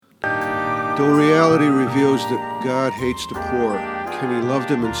Though reality reveals that God hates the poor, can he love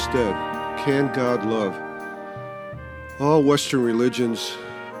them instead? Can God love? All Western religions,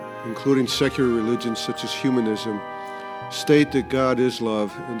 including secular religions such as humanism, state that God is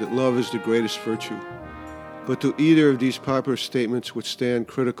love and that love is the greatest virtue. But do either of these popular statements withstand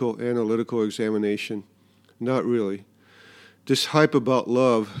critical analytical examination? Not really. This hype about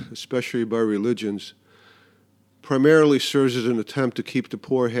love, especially by religions, primarily serves as an attempt to keep the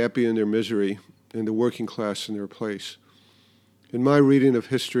poor happy in their misery and the working class in their place. In my reading of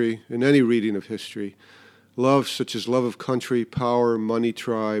history, in any reading of history, love such as love of country, power, money,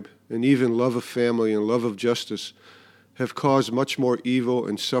 tribe, and even love of family and love of justice have caused much more evil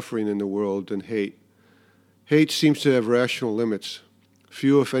and suffering in the world than hate. Hate seems to have rational limits.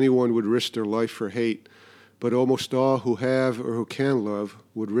 Few, if anyone, would risk their life for hate, but almost all who have or who can love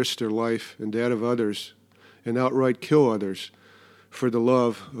would risk their life and that of others and outright kill others for the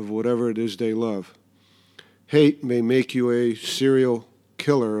love of whatever it is they love. Hate may make you a serial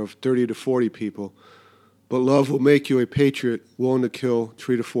killer of 30 to 40 people, but love will make you a patriot willing to kill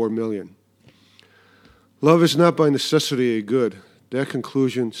 3 to 4 million. Love is not by necessity a good. That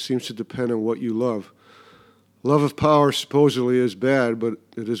conclusion seems to depend on what you love. Love of power supposedly is bad, but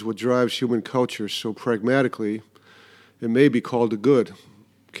it is what drives human culture, so pragmatically, it may be called a good.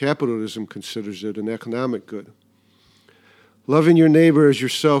 Capitalism considers it an economic good. Loving your neighbor as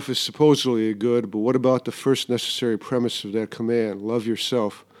yourself is supposedly a good, but what about the first necessary premise of that command, love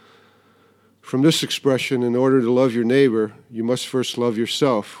yourself? From this expression, in order to love your neighbor, you must first love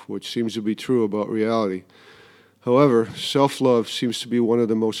yourself, which seems to be true about reality. However, self-love seems to be one of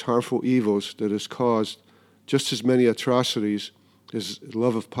the most harmful evils that has caused just as many atrocities as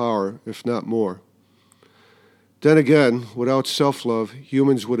love of power, if not more. Then again, without self-love,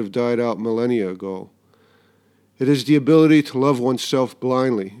 humans would have died out millennia ago. It is the ability to love oneself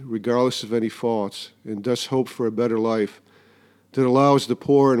blindly, regardless of any faults, and thus hope for a better life, that allows the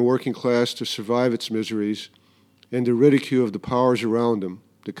poor and working class to survive its miseries and the ridicule of the powers around them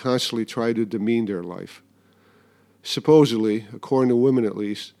that constantly try to demean their life. Supposedly, according to women at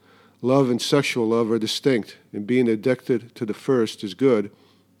least, love and sexual love are distinct, and being addicted to the first is good,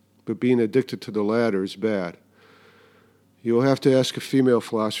 but being addicted to the latter is bad. You will have to ask a female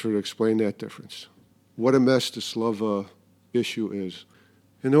philosopher to explain that difference. What a mess this love issue is.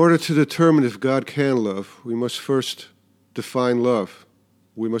 In order to determine if God can love, we must first define love.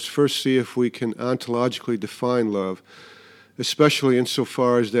 We must first see if we can ontologically define love, especially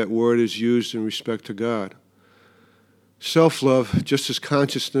insofar as that word is used in respect to God. Self-love, just as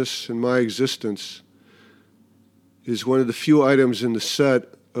consciousness and my existence, is one of the few items in the set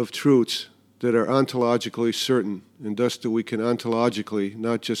of truths that are ontologically certain, and thus that we can ontologically,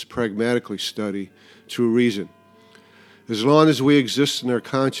 not just pragmatically study through reason. As long as we exist and are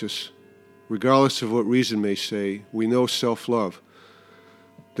conscious, regardless of what reason may say, we know self-love.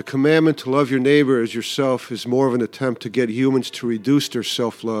 The commandment to love your neighbor as yourself is more of an attempt to get humans to reduce their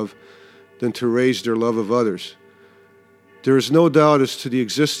self-love than to raise their love of others. There is no doubt as to the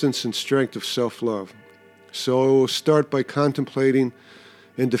existence and strength of self-love. So I will start by contemplating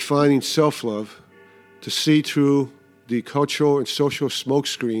and defining self-love to see through the cultural and social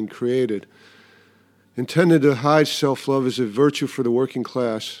smokescreen created, intended to hide self-love as a virtue for the working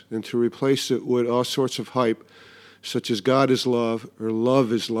class and to replace it with all sorts of hype, such as God is love or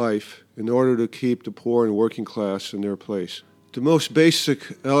love is life, in order to keep the poor and working class in their place. The most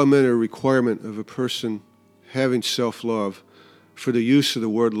basic element or requirement of a person having self-love for the use of the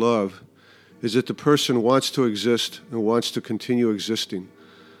word love is that the person wants to exist and wants to continue existing.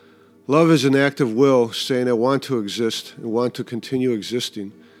 Love is an act of will saying I want to exist and want to continue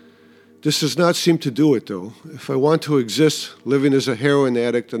existing. This does not seem to do it, though. If I want to exist living as a heroin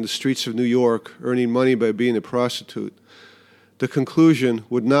addict on the streets of New York, earning money by being a prostitute, the conclusion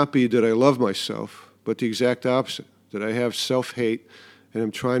would not be that I love myself, but the exact opposite, that I have self-hate and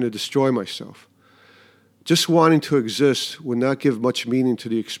am trying to destroy myself. Just wanting to exist would not give much meaning to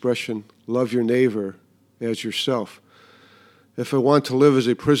the expression, love your neighbor as yourself. If I want to live as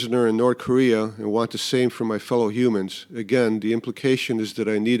a prisoner in North Korea and want the same for my fellow humans, again, the implication is that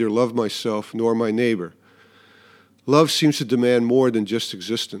I neither love myself nor my neighbor. Love seems to demand more than just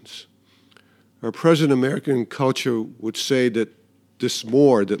existence. Our present American culture would say that this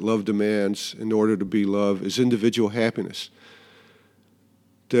more that love demands in order to be love is individual happiness.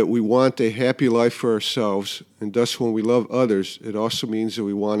 That we want a happy life for ourselves, and thus when we love others, it also means that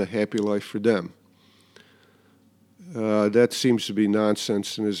we want a happy life for them. That seems to be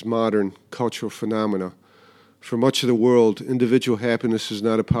nonsense and is modern cultural phenomena. For much of the world, individual happiness is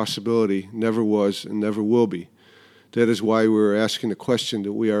not a possibility, never was, and never will be. That is why we're asking the question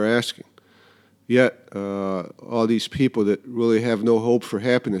that we are asking. Yet, all these people that really have no hope for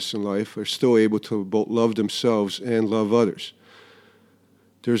happiness in life are still able to both love themselves and love others.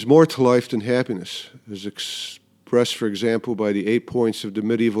 There's more to life than happiness, as expressed, for example, by the 8 points of the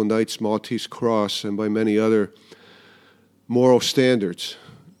medieval Knight's Maltese Cross and by many other moral standards.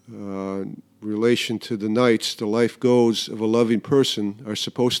 In relation to the Knights, the life goals of a loving person are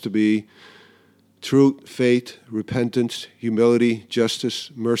supposed to be truth, faith, repentance, humility,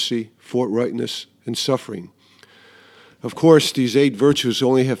 justice, mercy, forthrightness, and suffering. Of course, these 8 virtues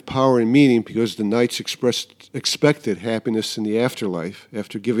only have power and meaning because the Knights expected happiness in the afterlife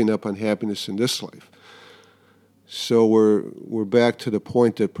after giving up on happiness in this life. So we're back to the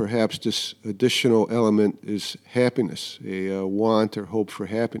point that perhaps this additional element is happiness, a want or hope for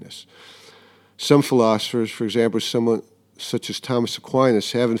happiness. Some philosophers, for example, someone such as Thomas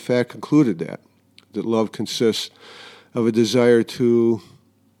Aquinas, have in fact concluded that love consists of a desire to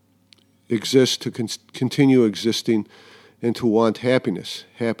exist, to continue existing, and to want happiness.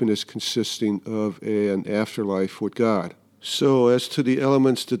 Happiness consisting of an afterlife with God. So as to the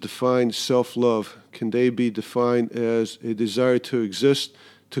elements that define self-love, can they be defined as a desire to exist,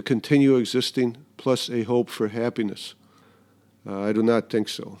 to continue existing, plus a hope for happiness? I do not think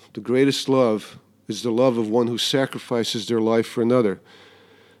so. The greatest love is the love of one who sacrifices their life for another,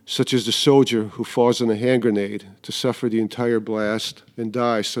 such as the soldier who falls on a hand grenade to suffer the entire blast and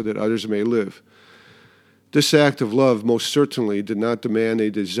die so that others may live. This act of love most certainly did not demand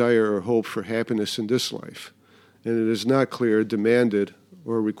a desire or hope for happiness in this life, and it is not clear it demanded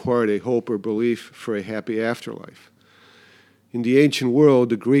or required a hope or belief for a happy afterlife. In the ancient world,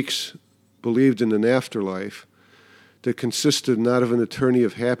 the Greeks believed in an afterlife that consisted not of an eternity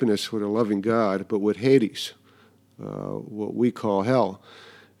of happiness with a loving God, but with Hades, what we call hell,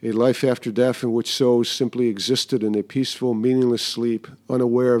 a life after death in which souls simply existed in a peaceful, meaningless sleep,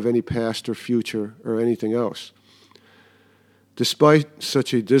 unaware of any past or future or anything else. Despite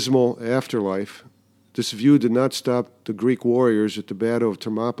such a dismal afterlife, this view did not stop the Greek warriors at the Battle of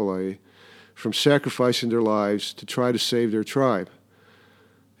Thermopylae from sacrificing their lives to try to save their tribe.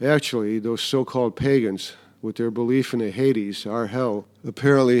 Actually, those so-called pagans, with their belief in a Hades, our hell,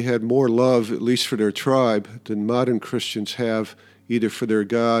 apparently had more love, at least for their tribe, than modern Christians have either for their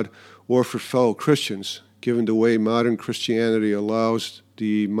God or for fellow Christians, given the way modern Christianity allows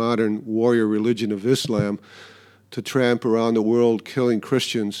the modern warrior religion of Islam to tramp around the world killing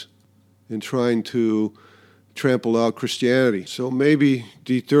Christians and trying to trample out Christianity. So maybe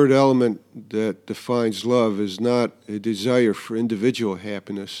the third element that defines love is not a desire for individual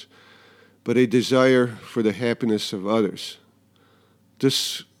happiness, but a desire for the happiness of others.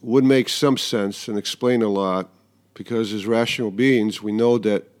 This would make some sense and explain a lot, because as rational beings, we know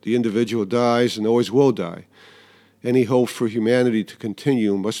that the individual dies and always will die. Any hope for humanity to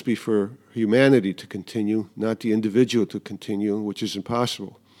continue must be for humanity to continue, not the individual to continue, which is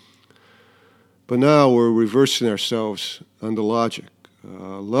impossible. But now we're reversing ourselves on the logic.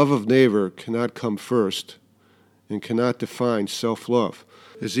 Love of neighbor cannot come first and cannot define self-love.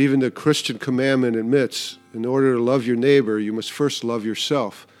 As even the Christian commandment admits, in order to love your neighbor, you must first love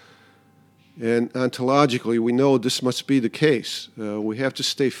yourself. And ontologically, we know this must be the case. We have to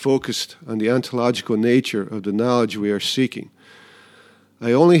stay focused on the ontological nature of the knowledge we are seeking.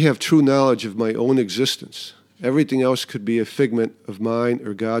 I only have true knowledge of my own existence. Everything else could be a figment of mine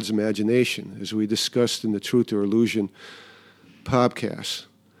or God's imagination, as we discussed in the Truth or Illusion podcast.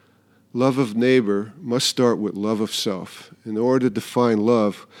 Love of neighbor must start with love of self. In order to define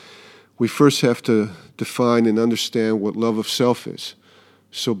love, we first have to define and understand what love of self is.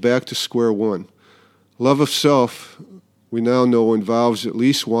 So back to square one. Love of self, we now know, involves at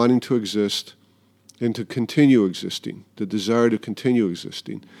least wanting to exist and to continue existing, the desire to continue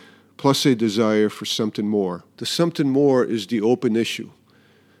existing, plus a desire for something more. The something more is the open issue.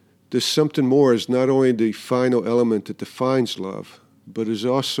 This something more is not only the final element that defines love, but is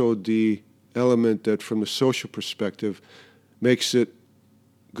also the element that, from the social perspective, makes it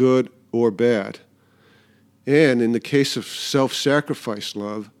good or bad. And in the case of self-sacrifice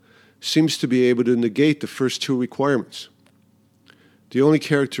love, seems to be able to negate the first two requirements. The only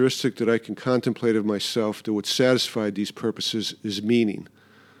characteristic that I can contemplate of myself that would satisfy these purposes is meaning.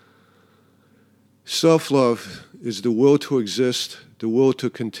 Self-love is the will to exist, the will to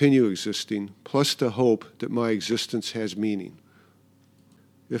continue existing, plus the hope that my existence has meaning.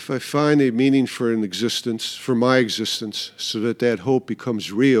 If I find a meaning for an existence, for my existence, so that that hope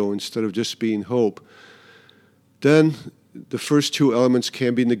becomes real instead of just being hope, then the first two elements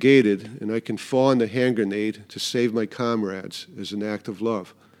can be negated, and I can fall on the hand grenade to save my comrades as an act of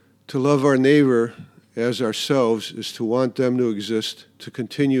love. To love our neighbor as ourselves is to want them to exist, to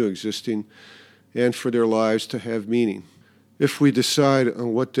continue existing, and for their lives to have meaning. If we decide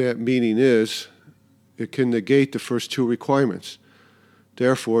on what that meaning is, it can negate the first two requirements.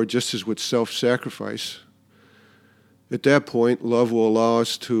 Therefore, just as with self-sacrifice, at that point, love will allow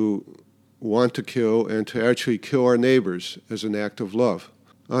us to want to kill and to actually kill our neighbors as an act of love.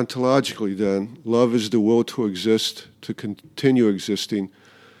 Ontologically, then, love is the will to exist, to continue existing,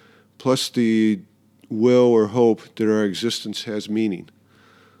 plus the will or hope that our existence has meaning.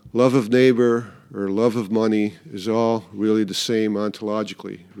 Love of neighbor or love of money is all really the same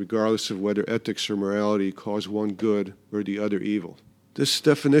ontologically, regardless of whether ethics or morality calls one good or the other evil. This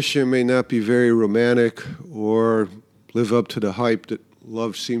definition may not be very romantic or live up to the hype that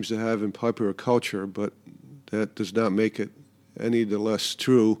love seems to have in popular culture, but that does not make it any the less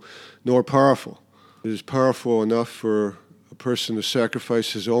true nor powerful. It is powerful enough for a person to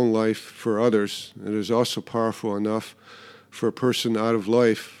sacrifice his own life for others. It is also powerful enough for a person out of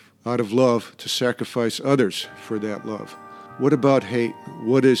love, to sacrifice others for that love. What about hate?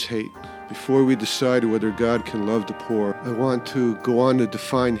 What is hate? Before we decide whether God can love the poor, I want to go on to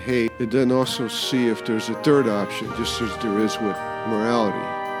define hate and then also see if there's a third option, just as there is with morality,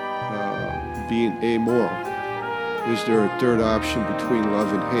 being amoral. Is there a third option between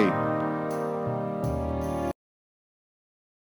love and hate?